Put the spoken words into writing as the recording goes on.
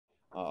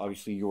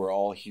Obviously, you are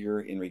all here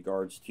in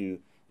regards to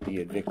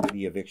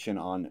the eviction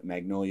on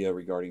Magnolia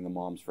regarding the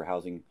Moms for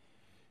Housing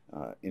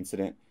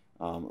incident.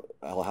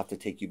 I'll have to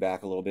take you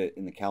back a little bit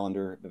in the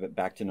calendar,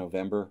 back to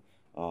November,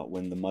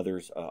 when the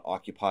mothers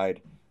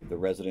occupied the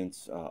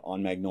residence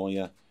on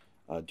Magnolia.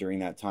 During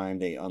that time,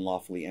 they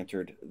unlawfully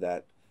entered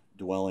that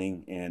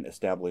dwelling and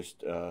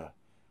established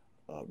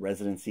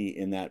residency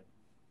in that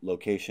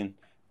location.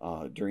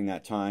 During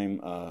that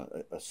time,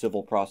 a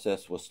civil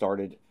process was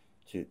started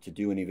to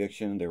do an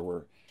eviction. There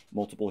were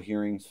multiple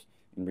hearings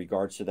in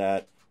regards to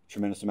that.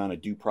 Tremendous amount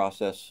of due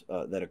process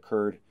that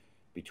occurred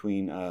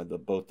between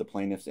both the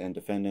plaintiffs and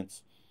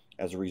defendants.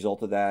 As a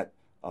result of that,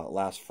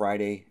 last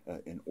Friday,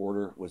 an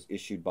order was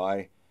issued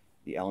by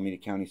the Alameda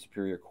County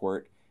Superior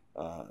Court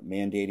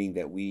mandating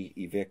that we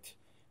evict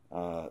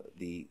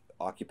the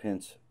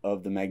occupants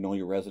of the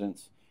Magnolia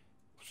residence.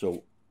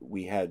 So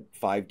we had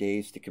 5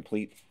 days to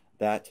complete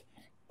that.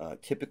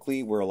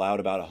 Typically, we're allowed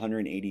about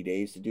 180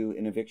 days to do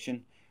an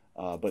eviction,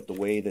 but the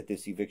way that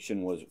this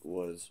eviction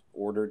was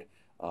ordered,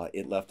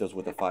 it left us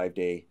with a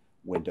 5-day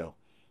window.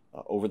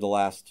 Over the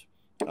last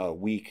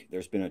week,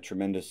 there's been a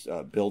tremendous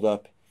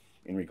buildup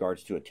in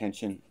regards to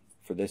attention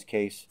for this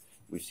case.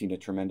 We've seen a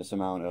tremendous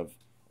amount of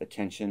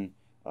attention,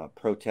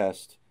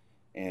 protest,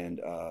 and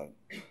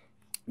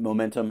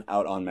momentum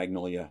out on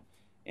Magnolia,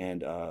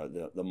 and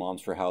the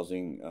Moms for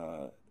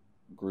Housing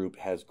group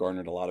has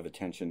garnered a lot of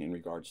attention in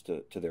regards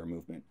to their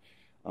movement.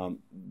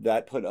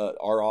 That put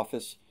our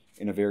office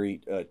in a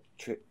very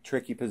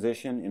tricky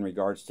position in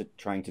regards to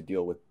trying to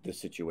deal with this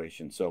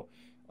situation. So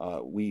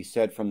we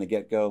said from the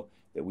get-go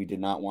that we did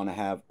not want to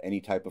have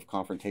any type of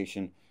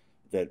confrontation,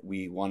 that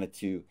we wanted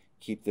to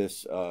keep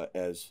this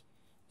as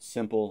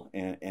simple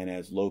and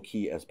as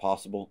low-key as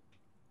possible.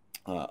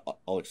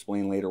 I'll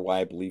explain later why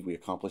I believe we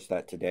accomplished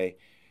that today.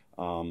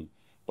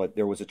 But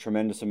there was a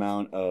tremendous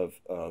amount of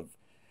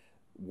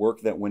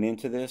work that went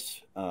into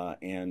this,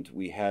 and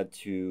we had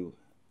to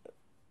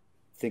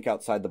think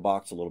outside the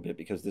box a little bit,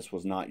 because this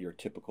was not your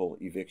typical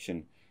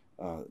eviction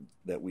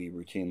that we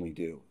routinely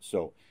do.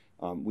 So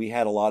we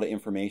had a lot of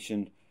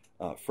information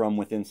from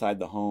within inside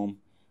the home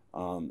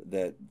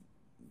that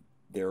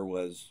there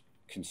was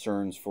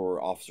concerns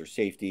for officer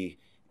safety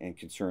and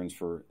concerns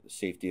for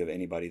safety of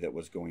anybody that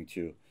was going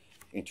to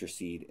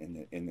intercede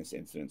in this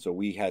incident. So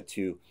we had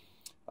to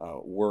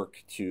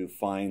work to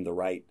find the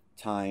right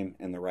time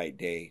and the right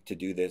day to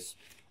do this,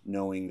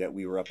 knowing that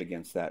we were up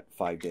against that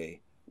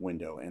 5-day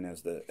window. And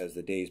as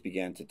the days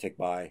began to tick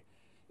by,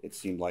 it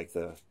seemed like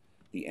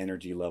the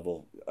energy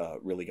level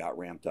really got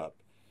ramped up.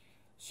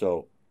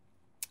 So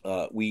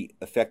we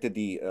effected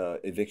the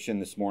eviction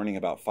this morning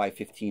about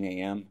 5:15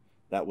 a.m.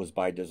 That was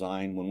by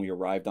design. When we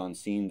arrived on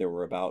scene, there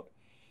were about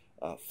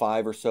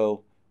 5 or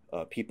so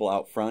people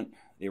out front.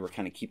 They were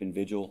kind of keeping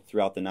vigil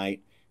throughout the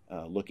night,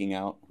 looking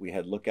out. We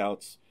had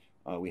lookouts.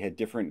 We had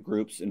different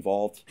groups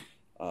involved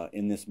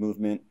in this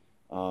movement.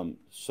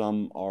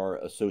 Some are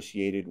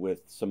associated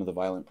with some of the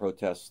violent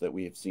protests that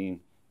we have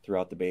seen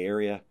throughout the Bay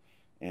Area,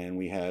 and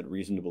we had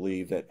reason to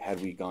believe that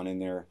had we gone in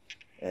there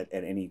at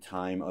any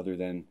time other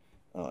than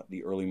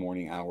the early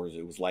morning hours,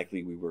 it was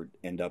likely we would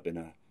end up in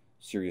a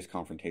serious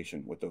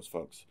confrontation with those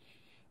folks.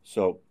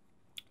 So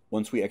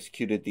once we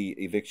executed the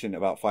eviction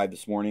about 5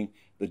 this morning,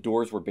 the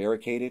doors were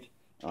barricaded.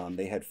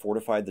 They had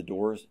fortified the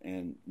doors,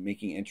 and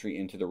making entry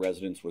into the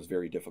residence was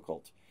very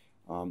difficult.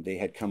 They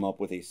had come up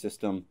with a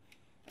system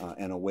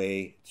and a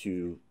way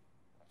to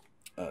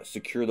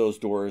secure those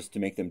doors to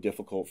make them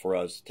difficult for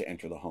us to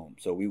enter the home.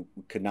 So we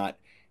could not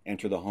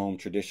enter the home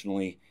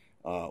traditionally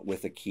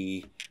with a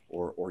key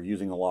or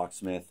using a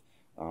locksmith.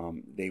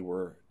 They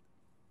were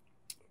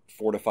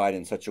fortified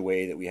in such a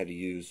way that we had to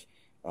use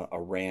a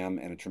ram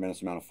and a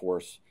tremendous amount of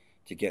force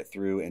to get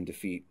through and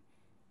defeat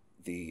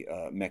the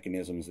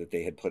mechanisms that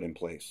they had put in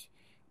place.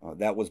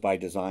 That was by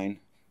design,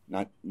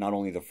 not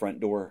only the front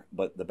door,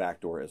 but the back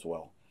door as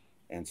well.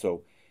 And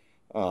so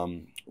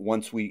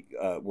once we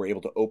were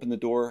able to open the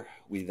door,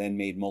 we then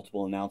made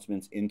multiple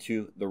announcements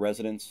into the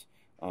residence.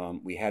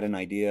 We had an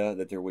idea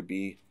that there would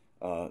be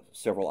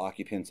several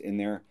occupants in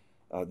there.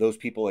 Those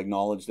people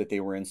acknowledged that they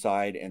were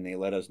inside, and they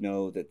let us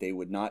know that they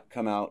would not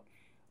come out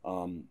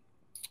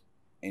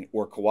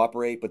or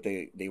cooperate, but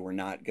they were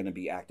not going to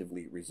be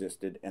actively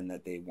resisted, and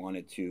that they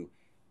wanted to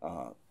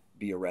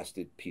be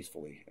arrested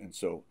peacefully. And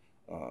so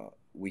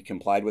we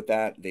complied with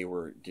that. They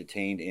were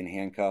detained in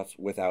handcuffs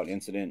without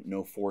incident.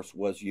 No force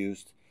was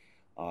used.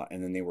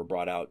 And then they were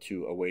brought out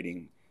to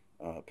awaiting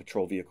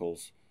patrol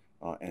vehicles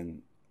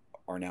and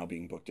are now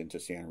being booked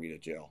into Santa Rita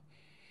Jail.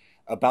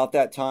 About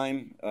that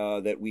time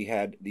that we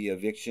had the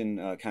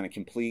eviction kind of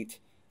complete,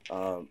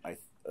 a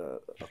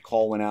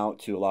call went out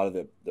to a lot of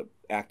the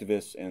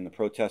activists and the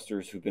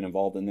protesters who've been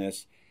involved in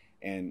this.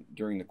 And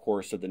during the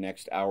course of the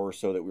next hour or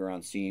so that we were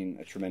on scene,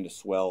 a tremendous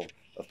swell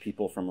of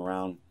people from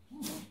around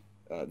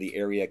the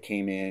area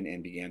came in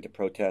and began to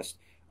protest.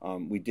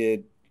 We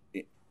did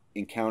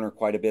encounter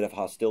quite a bit of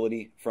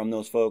hostility from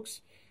those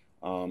folks.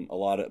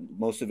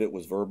 Most of it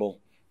was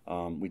verbal.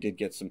 We did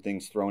get some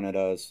things thrown at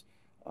us,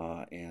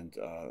 and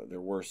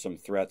there were some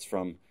threats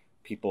from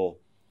people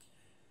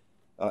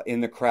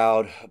in the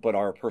crowd, but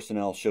our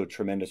personnel showed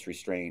tremendous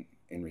restraint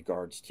in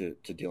regards to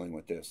dealing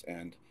with this.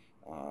 And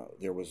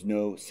there was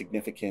no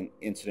significant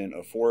incident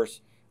of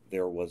force.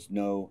 There was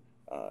no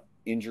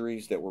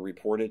injuries that were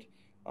reported.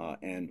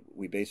 And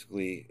we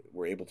basically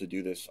were able to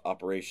do this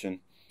operation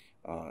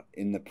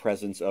in the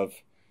presence of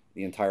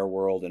the entire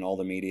world and all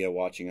the media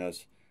watching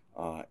us,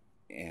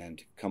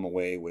 and come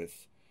away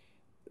with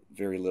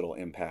very little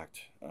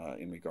impact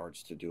in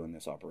regards to doing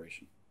this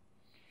operation.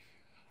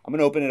 I'm going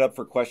to open it up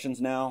for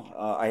questions now.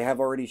 I have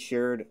already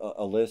shared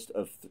a list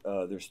of,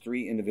 there's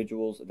 3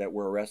 individuals that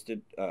were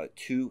arrested,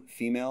 2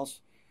 females,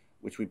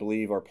 which we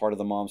believe are part of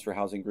the Moms for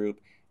Housing group,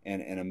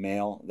 and a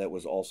male that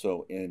was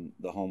also in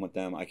the home with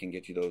them. I can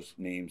get you those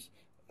names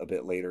a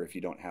bit later if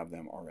you don't have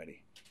them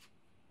already.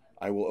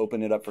 I will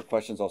open it up for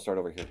questions. I'll start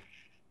over here.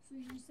 So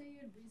you say you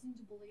had reason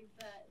to believe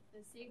that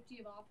the safety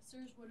of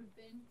officers would have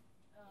been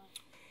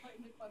put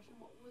into question.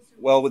 What was the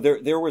Well,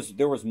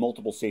 there was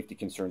multiple safety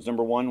concerns.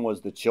 Number one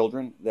was the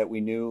children that we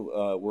knew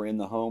were in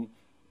the home,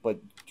 but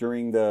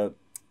during the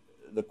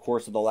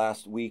course of the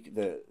last week,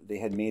 they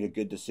had made a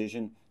good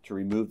decision to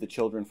remove the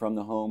children from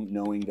the home,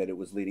 knowing that it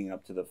was leading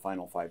up to the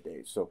final 5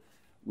 days. So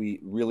we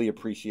really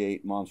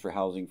appreciate Moms for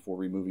Housing for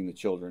removing the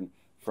children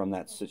from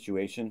that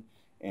situation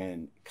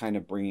and kind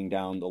of bringing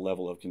down the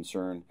level of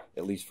concern,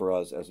 at least for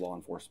us as law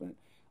enforcement.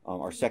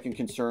 Our second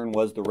concern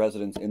was the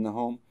residents in the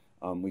home.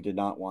 We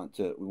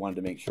wanted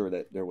to make sure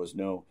that there was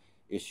no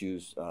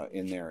issues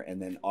in there.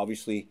 And then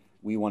obviously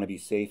we want to be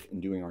safe in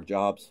doing our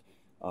jobs,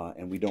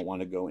 and we don't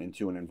want to go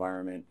into an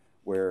environment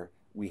where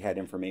we had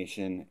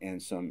information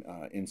and some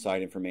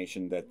inside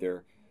information that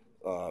there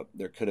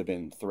could have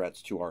been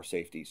threats to our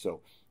safety.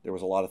 So there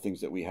was a lot of things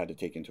that we had to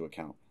take into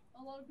account.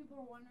 A lot of people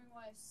are wondering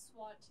why a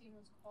SWAT team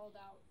was called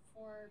out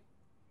for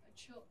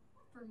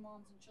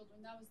moms and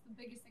children. That was the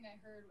biggest thing I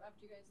heard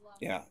after you guys left.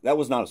 Yeah, that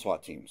was not a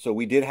SWAT team. So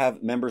we did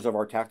have members of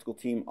our tactical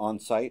team on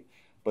site,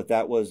 but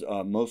that was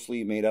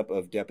mostly made up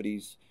of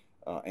deputies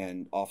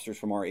and officers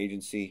from our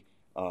agency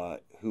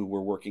who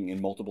were working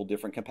in multiple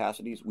different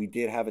capacities. We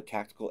did have a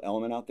tactical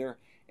element out there,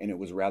 and it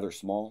was rather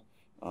small.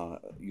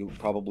 You've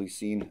probably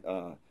seen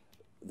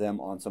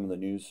them on some of the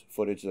news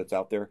footage that's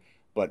out there,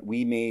 but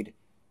we made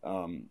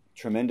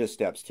tremendous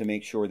steps to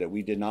make sure that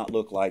we did not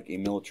look like a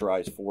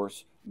militarized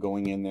force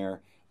going in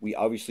there. We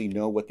obviously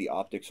know what the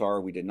optics are.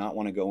 We did not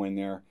want to go in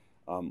there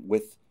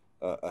with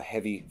a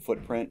heavy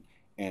footprint,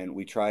 and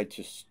we tried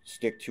to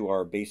stick to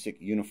our basic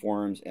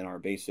uniforms and our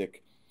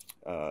basic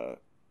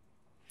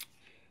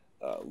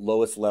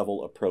lowest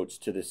level approach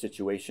to the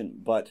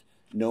situation. But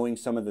knowing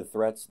some of the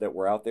threats that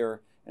were out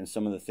there and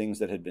some of the things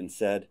that had been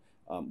said,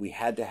 we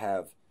had to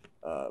have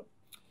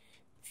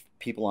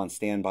people on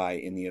standby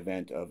in the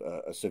event of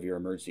a severe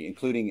emergency,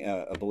 including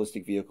a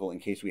ballistic vehicle in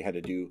case we had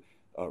to do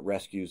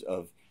rescues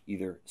of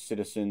either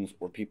citizens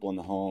or people in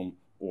the home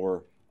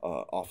or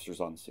officers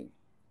on the scene.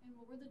 And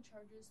what were the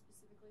charges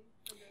specifically?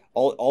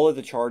 All of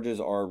the charges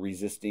are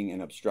resisting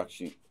and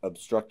obstructing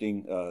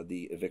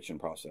the eviction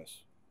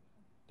process.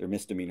 They're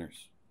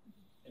misdemeanors.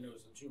 And it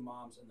was the 2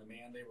 moms and the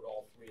man. They were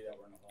all 3 that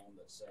were in the home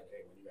that said,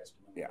 "Hey, when you guys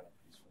come in, Yeah.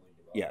 peacefully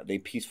give up." Yeah, they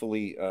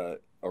peacefully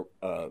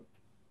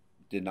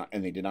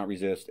did not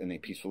resist, and they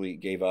peacefully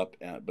gave up.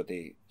 But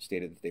they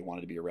stated that they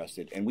wanted to be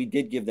arrested, and we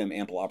did give them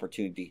ample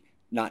opportunity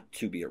not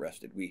to be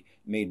arrested. We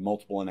made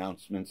multiple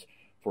announcements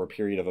for a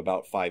period of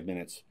about 5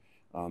 minutes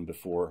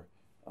before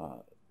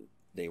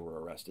they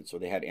were arrested, so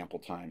they had ample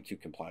time to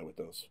comply with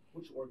those.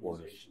 Which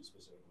organization orders.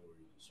 specifically were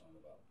you concerned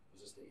about?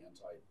 Was this the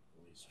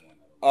anti-police one?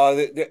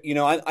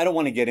 I don't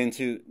want to get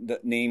into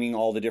naming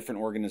all the different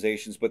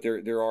organizations, but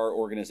there are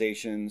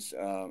organizations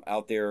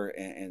out there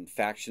and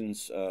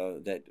factions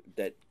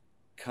that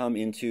come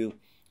into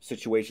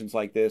situations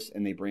like this,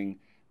 and they bring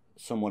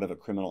somewhat of a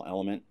criminal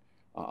element.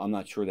 I'm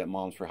not sure that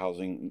Moms for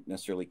Housing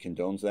necessarily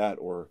condones that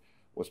or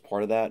was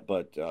part of that,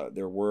 but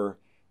there were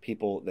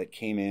people that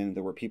came in.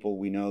 There were people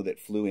we know that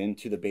flew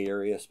into the Bay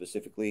Area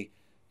specifically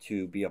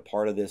to be a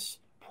part of this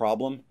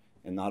problem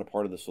and not a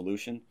part of the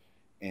solution.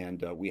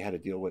 And we had to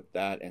deal with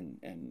that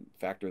and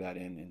factor that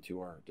into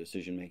our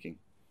decision making.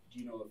 Do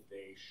you know if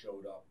they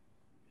showed up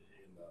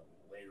in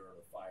the later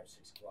 5,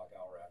 6 o'clock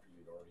hour after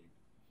you'd already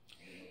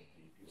removed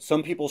the people?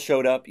 Some people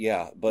showed up,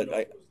 yeah, but Do you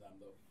know if it was them,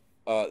 though?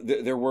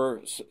 there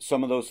were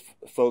some of those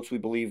folks we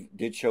believe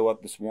did show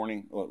up this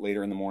morning,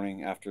 later in the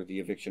morning after the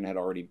eviction had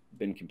already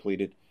been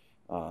completed,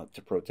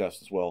 to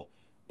protest as well.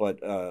 But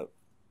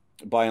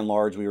by and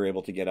large, we were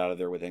able to get out of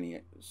there with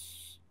any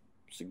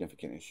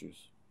significant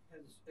issues.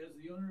 Has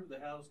the owner of the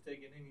house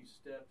taken any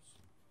steps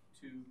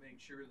to make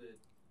sure that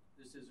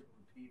this isn't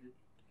repeated?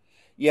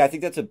 Yeah, I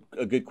think that's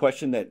a good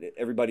question that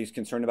everybody's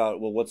concerned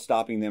about. Well, what's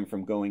stopping them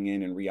from going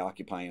in and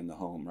reoccupying the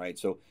home, right?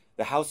 So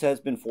the house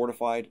has been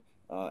fortified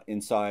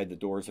inside. The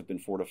doors have been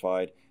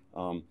fortified.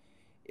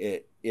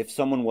 If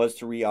someone was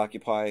to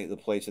reoccupy the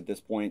place at this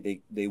point,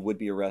 they would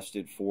be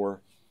arrested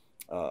for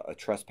a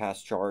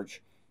trespass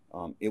charge.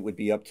 It would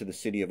be up to the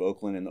city of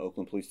Oakland and the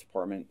Oakland Police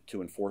Department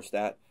to enforce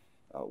that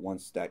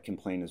once that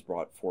complaint is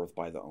brought forth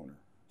by the owner.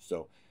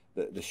 So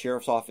the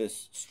sheriff's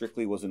office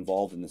strictly was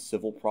involved in the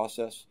civil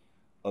process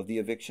of the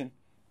eviction.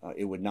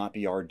 It would not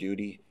be our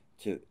duty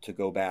to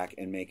go back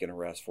and make an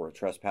arrest for a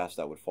trespass.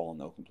 That would fall in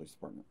the Oakland Police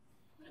Department.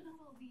 What about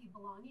all the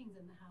belongings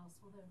in the house?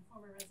 Will the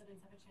former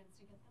residents have a chance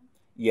to get them?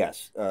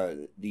 Yes,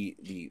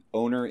 the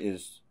owner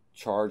is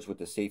charged with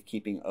the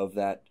safekeeping of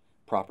that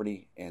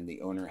property, and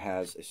the owner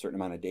has a certain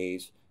amount of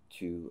days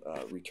to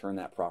return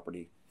that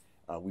property.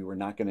 We were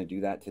not going to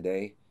do that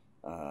today.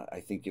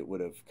 I think it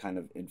would have kind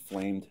of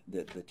inflamed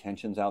the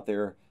tensions out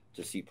there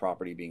to see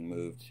property being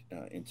moved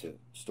into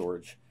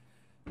storage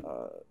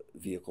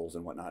vehicles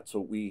and whatnot. So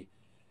we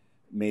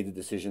made the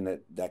decision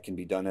that can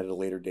be done at a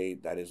later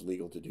date. That is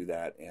legal to do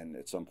that, and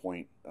at some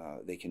point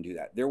they can do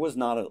that. There was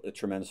not a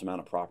tremendous amount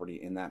of property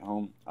in that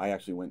home. I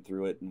actually went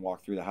through it and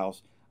walked through the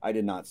house. I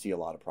did not see a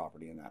lot of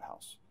property in that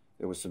house.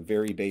 There was some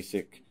very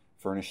basic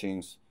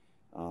furnishings.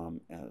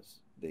 As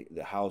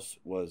the house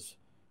was,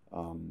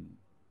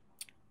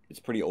 it's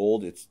pretty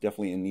old. It's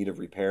definitely in need of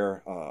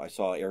repair. I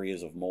saw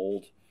areas of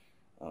mold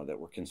that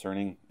were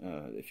concerning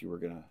if you were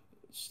going to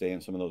stay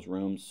in some of those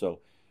rooms.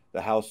 So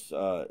the house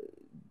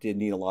did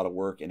need a lot of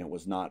work, and it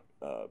was not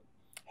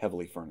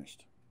heavily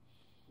furnished.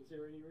 Is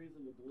there any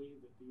reason to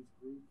believe that these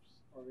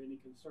groups, or any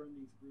concern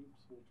these groups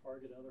will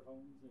target other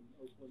homes in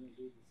Oakland and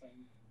do the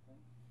same thing?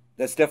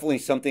 That's definitely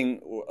something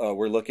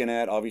we're looking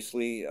at.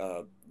 Obviously,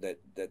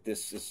 that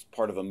this is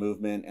part of a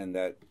movement, and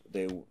that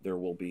there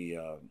will be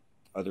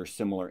other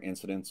similar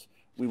incidents.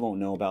 We won't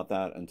know about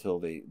that until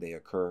they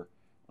occur.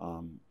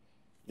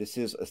 This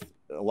is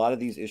a lot of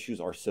these issues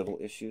are civil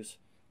issues.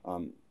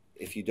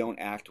 If you don't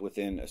act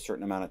within a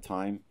certain amount of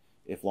time,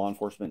 if law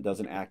enforcement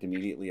doesn't act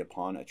immediately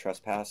upon a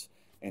trespass,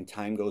 and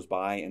time goes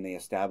by and they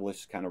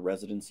establish kind of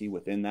residency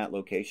within that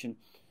location,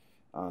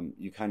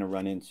 you kind of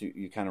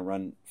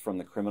run from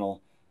the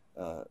criminal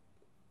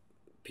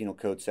penal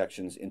code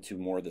sections into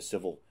more of the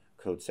civil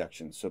code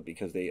sections. So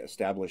because they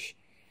establish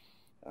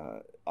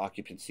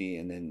occupancy,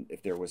 and then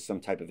if there was some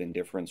type of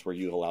indifference where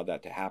you allowed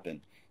that to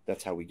happen,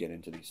 that's how we get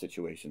into these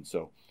situations.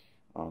 So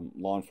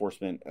law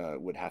enforcement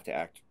would have to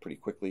act pretty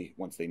quickly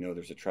once they know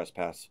there's a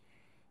trespass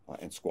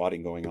and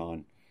squatting going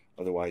on.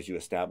 Otherwise, you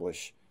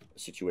establish a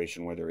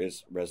situation where there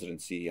is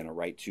residency and a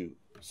right to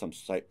some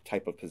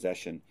type of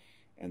possession,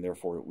 and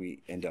therefore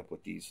we end up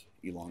with these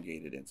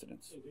elongated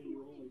incidents. So do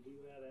you only do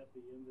that at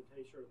the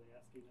invitation, or are they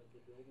asking at the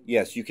building?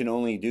 Yes, you can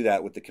only do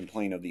that with the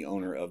complaint of the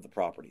owner of the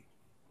property.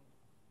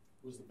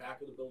 Was the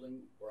back of the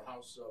building or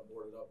house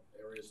boarded up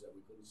areas that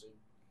we couldn't see?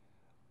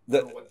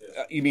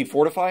 You mean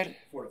fortified?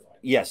 Fortified.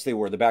 Yes, they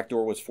were. The back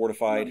door was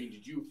fortified. I mean,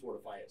 did you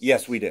fortify it?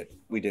 Yes, we did.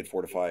 We did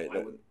fortify it.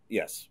 Plywood?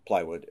 Yes,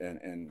 plywood.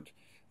 And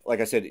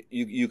like I said,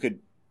 you could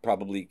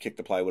probably kick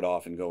the plywood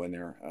off and go in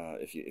there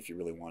if you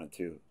really wanted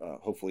to.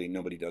 Hopefully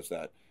nobody does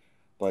that.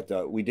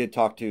 But we did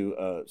talk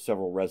to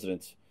several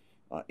residents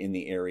in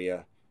the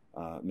area.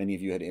 Many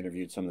of you had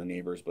interviewed some of the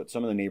neighbors, but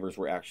some of the neighbors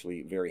were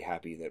actually very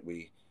happy that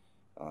we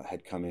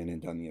had come in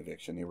and done the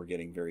eviction. They were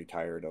getting very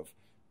tired of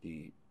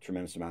the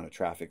tremendous amount of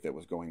traffic that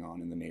was going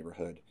on in the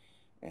neighborhood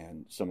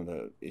and some of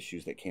the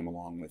issues that came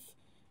along with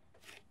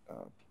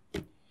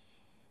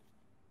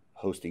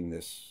hosting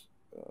this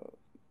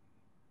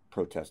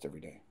protest every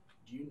day.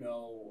 Do you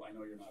know, I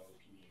know you're not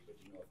OPD, but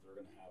do you know if they're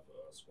going to have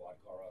a squad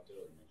car out there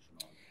to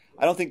make sure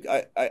I don't think,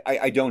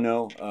 I don't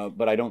know,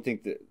 but I don't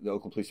think that the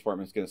Oakland Police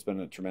Department is going to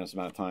spend a tremendous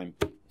amount of time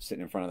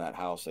sitting in front of that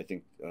house. I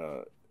think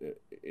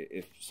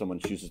if someone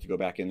chooses to go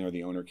back in there,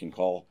 the owner can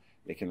call.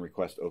 They can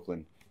request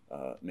Oakland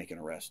make an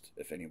arrest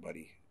if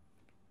anybody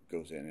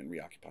goes in and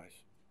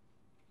reoccupies.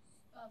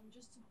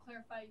 Just to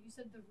clarify, you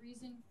said the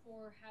reason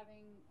for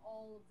having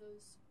all of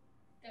those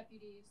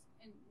deputies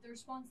and the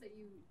response that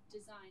you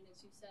designed,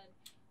 as you said,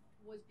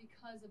 was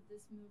because of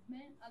this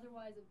movement.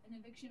 Otherwise, an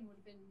eviction would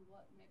have been,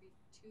 what, maybe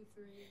 2,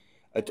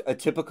 3? A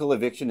typical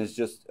eviction is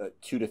just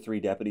 2 to 3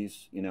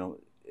 deputies,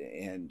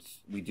 and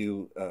we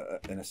do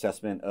an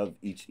assessment of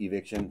each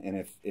eviction.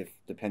 And if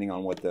depending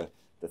on what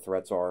the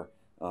threats are,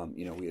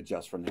 we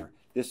adjust from there.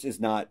 This is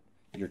not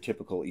your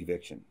typical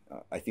eviction.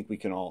 I think we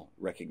can all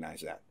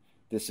recognize that.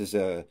 This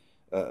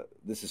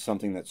is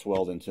something that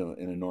swelled into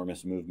an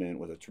enormous movement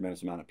with a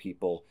tremendous amount of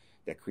people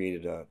that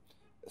created a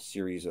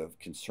series of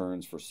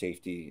concerns for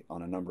safety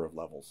on a number of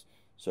levels.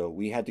 So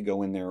we had to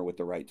go in there with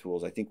the right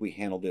tools. I think we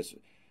handled this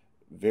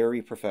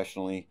very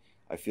professionally.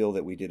 I feel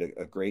that we did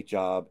a great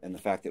job, and the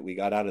fact that we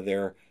got out of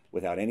there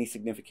without any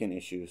significant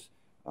issues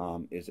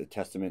is a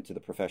testament to the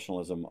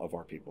professionalism of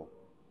our people.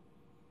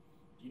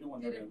 Do you know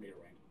when they're going to be arraigned?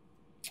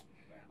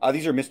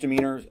 These are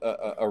misdemeanor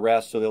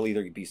arrests, so they'll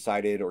either be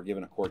cited or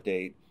given a court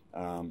date,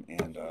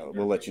 and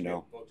we'll let you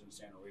know. Booked in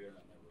Santa Rita and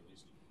then they're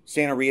released.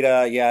 Santa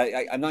Rita,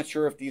 yeah, I'm not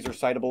sure if these are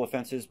citable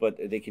offenses, but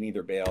they can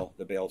either bail.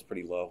 The bail is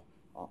pretty low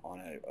on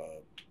a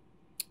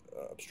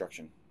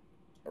obstruction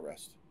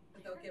arrest.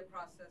 But they'll get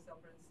processed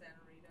over in Santa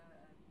Rita?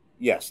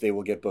 Yes, they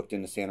will get booked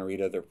into Santa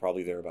Rita. They're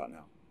probably there about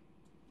now.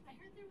 I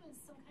heard there was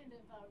some kind of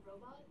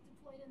robot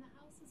deployed in the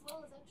house as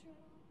well. Is that true at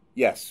all?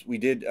 Yes, we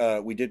did.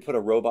 We did put a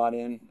robot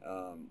in.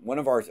 One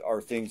of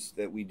our things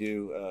that we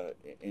do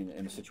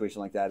in a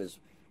situation like that is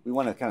we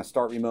want to kind of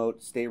start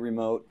remote, stay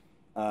remote,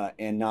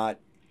 and not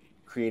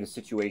create a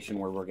situation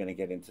where we're going to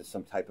get into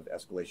some type of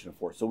escalation of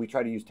force. So we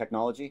try to use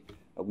technology.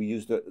 We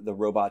used the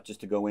robot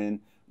just to go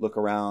in, look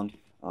around,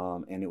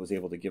 and it was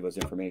able to give us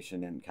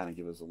information and kind of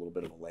give us a little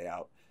bit of a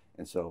layout.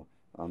 And so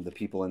the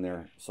people in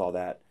there saw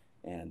that,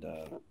 and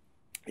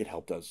it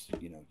helped us.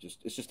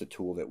 It's just a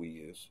tool that we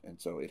use, and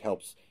so it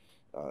helps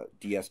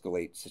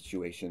de-escalate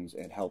situations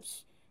and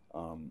helps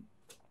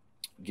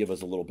give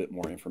us a little bit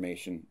more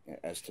information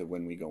as to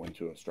when we go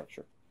into a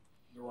structure.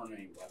 There weren't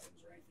any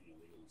weapons or anything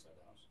illegal inside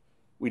the house?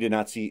 We did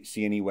not see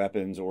any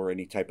weapons or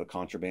any type of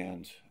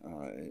contraband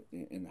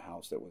in the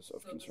house that was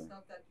of concern. So the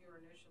stuff that you were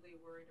initially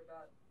worried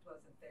about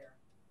wasn't there?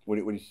 What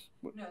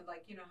No,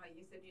 like, how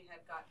you said you had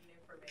gotten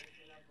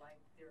information of, like,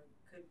 there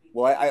could be...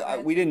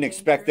 Well, we didn't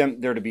expect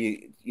there to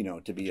be,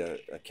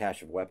 a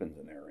cache of weapons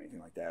in there or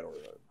anything like that, or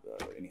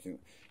anything.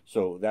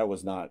 So that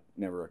was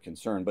never a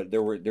concern. But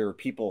there were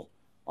people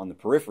on the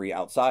periphery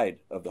outside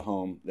of the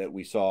home that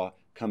we saw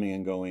coming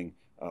and going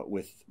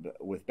with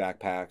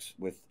backpacks,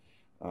 with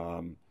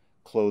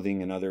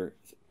clothing and other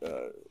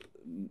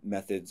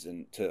methods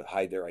and to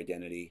hide their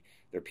identity.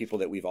 They're people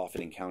that we've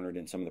often encountered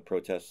in some of the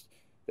protests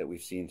that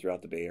we've seen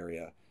throughout the Bay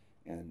Area,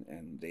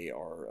 and they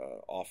are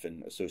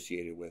often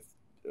associated with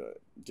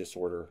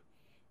disorder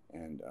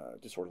and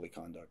disorderly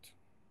conduct.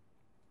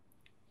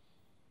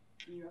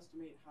 Can you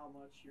estimate how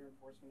much your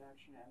enforcement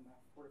action and the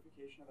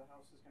fortification of the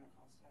house is going to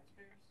cost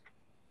taxpayers?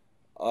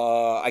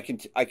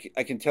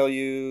 I can tell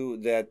you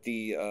that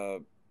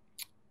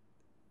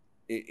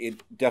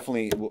it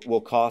definitely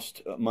will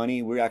cost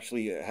money. We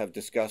actually have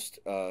discussed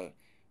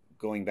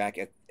going back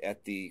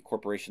at the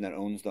corporation that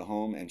owns the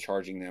home and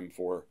charging them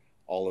for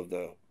all of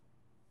the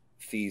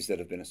fees that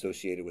have been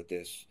associated with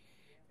this.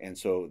 And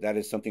so that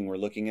is something we're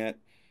looking at.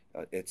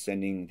 It's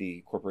sending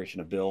the corporation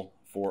a bill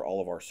for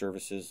all of our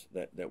services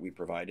that we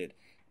provided.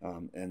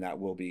 And that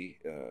will be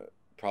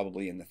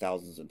probably in the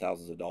thousands and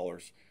thousands of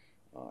dollars.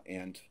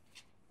 And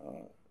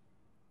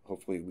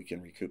hopefully we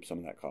can recoup some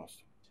of that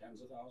cost.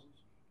 Tens of thousands?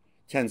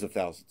 Tens of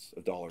thousands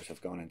of dollars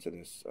have gone into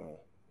this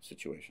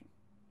situation.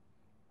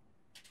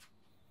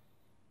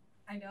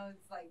 I know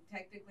it's like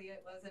technically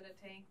it wasn't a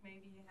tank,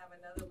 maybe you have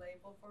another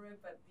label for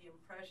it, but the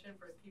impression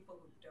for people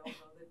who don't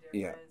know the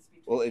difference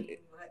between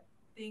what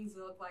things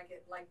look like,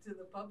 to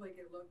the public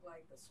it looked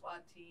like the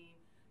SWAT team,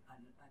 a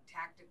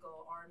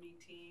tactical army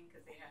team,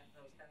 because they had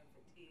those kind of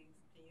fatigues.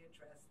 Can you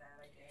address that,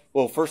 I guess?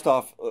 Well, first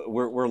off,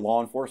 we're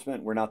law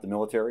enforcement. We're not the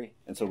military,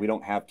 and so we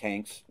don't have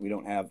tanks. We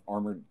don't have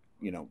armored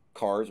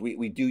cars.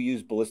 We do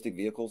use ballistic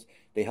vehicles.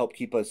 They help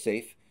keep us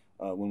safe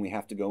when we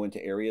have to go into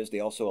areas.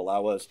 They also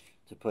allow us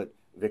to put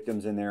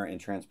victims in there and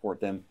transport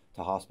them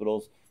to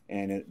hospitals,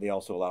 and they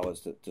also allow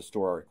us to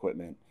store our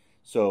equipment.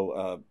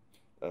 So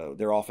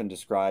they're often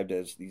described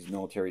as these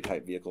military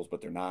type vehicles,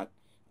 but they're not.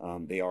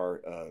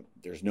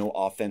 There's no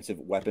offensive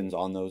weapons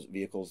on those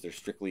vehicles. They're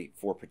strictly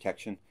for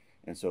protection,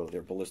 and so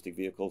they're ballistic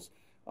vehicles.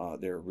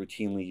 They're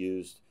routinely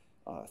used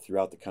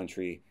throughout the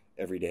country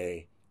every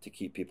day to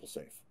keep people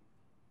safe.